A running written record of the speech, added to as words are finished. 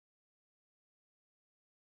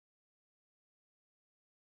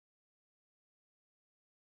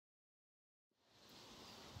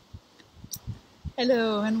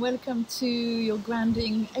Hello and welcome to your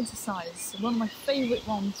grounding exercise. One of my favorite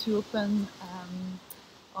ones to open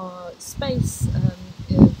our space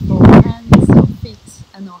for our hands, our feet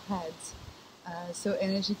and our head, so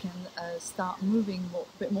energy can start moving a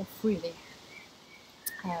bit more freely,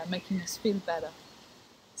 making us feel better.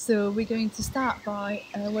 So we're going to start by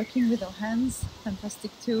working with our hands,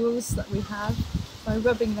 fantastic tools that we have, by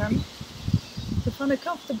rubbing them. So find a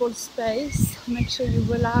comfortable space, make sure you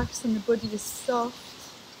relax and the body is soft,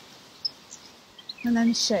 and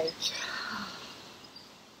then shake.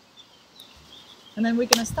 And then we're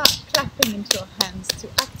going to start clapping into our hands to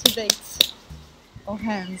activate our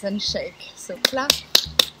hands and shake. So clap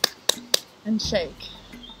and shake.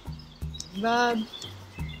 Rub,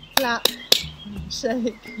 clap, and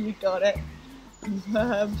shake. You got it.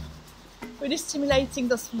 Rub. Really stimulating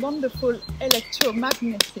this wonderful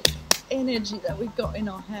electromagnetic energy that we got in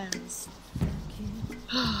our hands.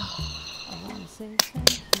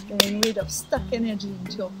 Getting rid of stuck energy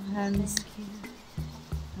into our hands.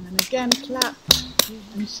 And then again, clap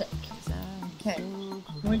and shake. Okay, and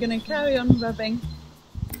we're going to carry on rubbing.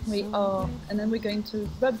 And then we're going to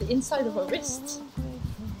rub the inside of our wrist,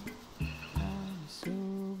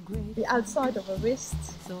 the outside of our wrist,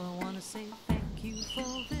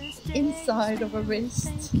 inside of our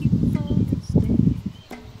wrist.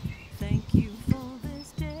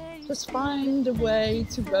 Just find a way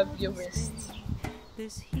to rub your wrist.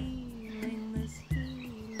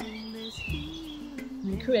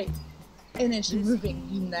 And create energy moving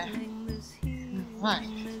in there. Right.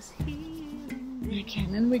 Okay,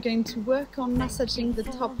 and then we're going to work on massaging the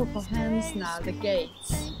top of our hands now, the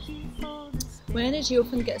gates, where energy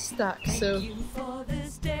often gets stuck. So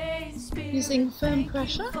using firm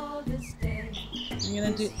pressure, I'm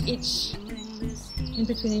going to do each, in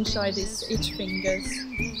between inside each fingers,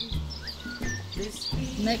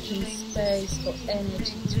 making space for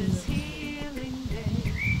energy to move.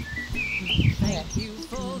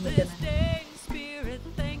 Okay, and we're gonna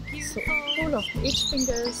pull off each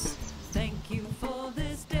fingers,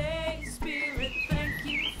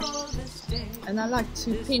 and I like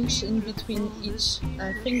to pinch in between each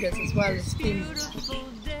fingers as well as feeling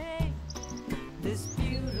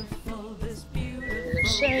a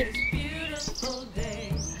shake.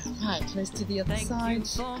 Right, let's do the other side.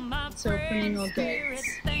 So opening our gates.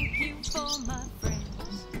 Thank you for my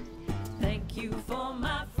friends. Thank you for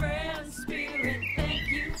my friends, Spirit. Thank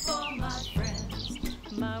you for my friends.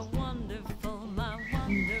 My wonderful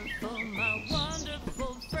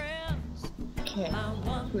friends. Okay,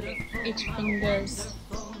 put each fingers.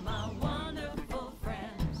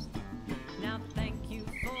 Now thank you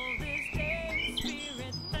for this day,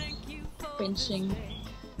 Spirit. Thank you for pinching.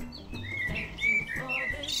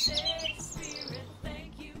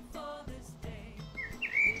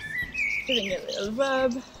 Giving it a little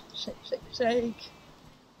rub, shake, shake, shake,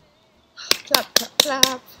 clap, clap,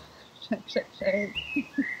 clap, shake, shake, shake.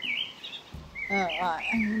 Alright,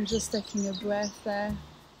 and just taking a breath there.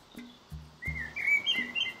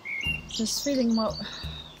 Just feeling what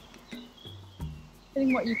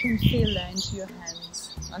you can feel there into your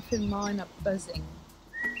hands. I feel mine are buzzing.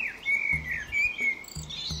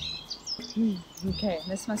 Okay,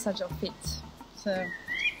 let's massage our feet. So,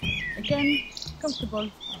 again, comfortable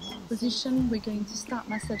position, we're going to start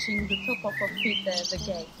massaging the top of our feet there, the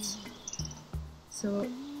gate. So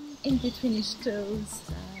in between each toes,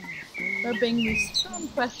 rubbing with strong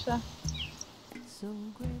pressure.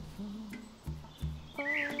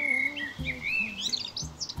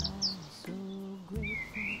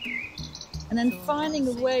 And then finding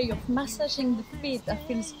a way of massaging the feet that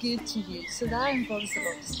feels good to you. So that involves a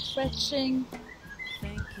lot of stretching,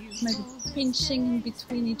 maybe pinching in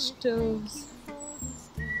between each toes.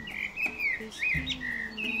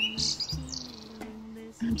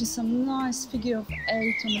 And do some nice figure of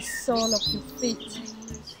 8 on the sole of your feet.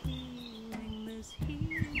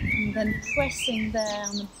 And then pressing there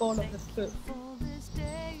on the ball of the foot.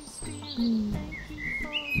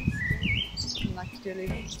 I like to do a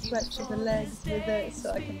little stretch of the legs with it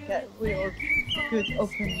so I can get real good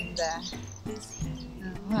opening there.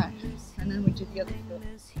 Alright, and then we do the other foot.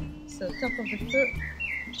 So top of the foot,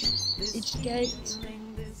 each gate.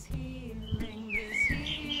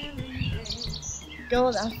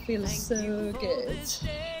 God, that feels so good.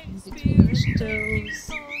 In between each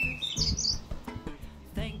toes.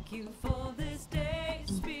 Thank you for this day,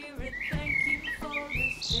 Spirit. Thank you for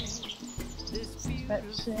this day.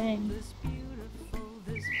 Stretching.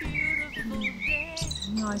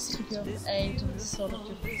 Nice figure of 8 on the sole of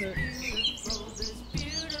your foot.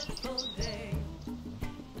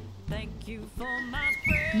 Thank you for my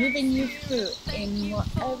prayer. moving you through in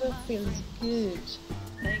whatever feels good.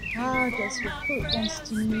 How does your foot wants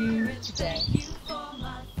to move today?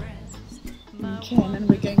 Okay, and then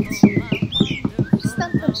we're going to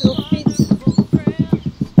stand onto your feet.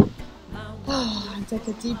 Oh, and take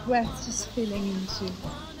a deep breath, just feeling into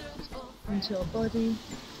your body.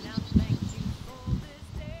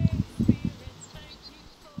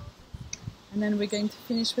 And then we're going to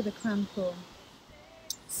finish with a crown pull.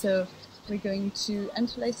 So we're going to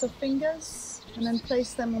interlace our fingers and then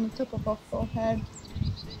place them on the top of our forehead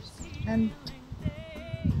and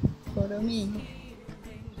follow me.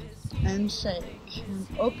 And shake, and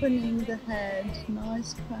opening the head,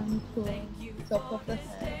 nice crown pull, top of the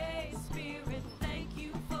head.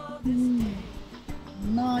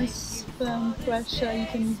 Nice firm pressure, you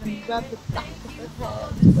can even grab the back of the head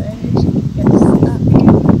where it gets stuck.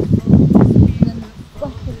 And then the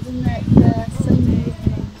back of the neck there, same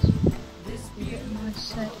movement. You get a nice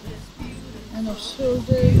shape. And our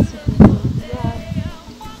shoulders, you can grab,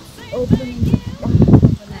 opening the back of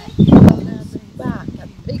the neck. And now the back, that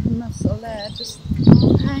big muscle there, just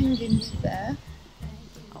hang into there.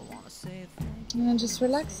 And then just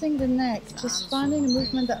relaxing the neck, just finding a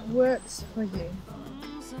movement that works for you.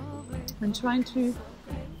 And trying to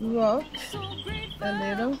rock a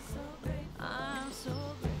little.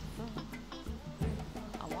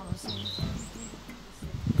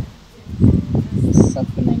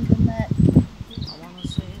 Softening the neck.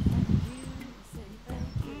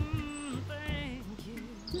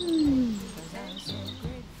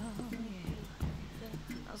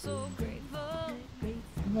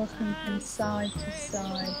 Rocking from side to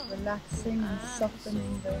side, relaxing and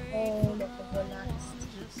softening the whole of the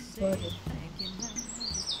relaxed body.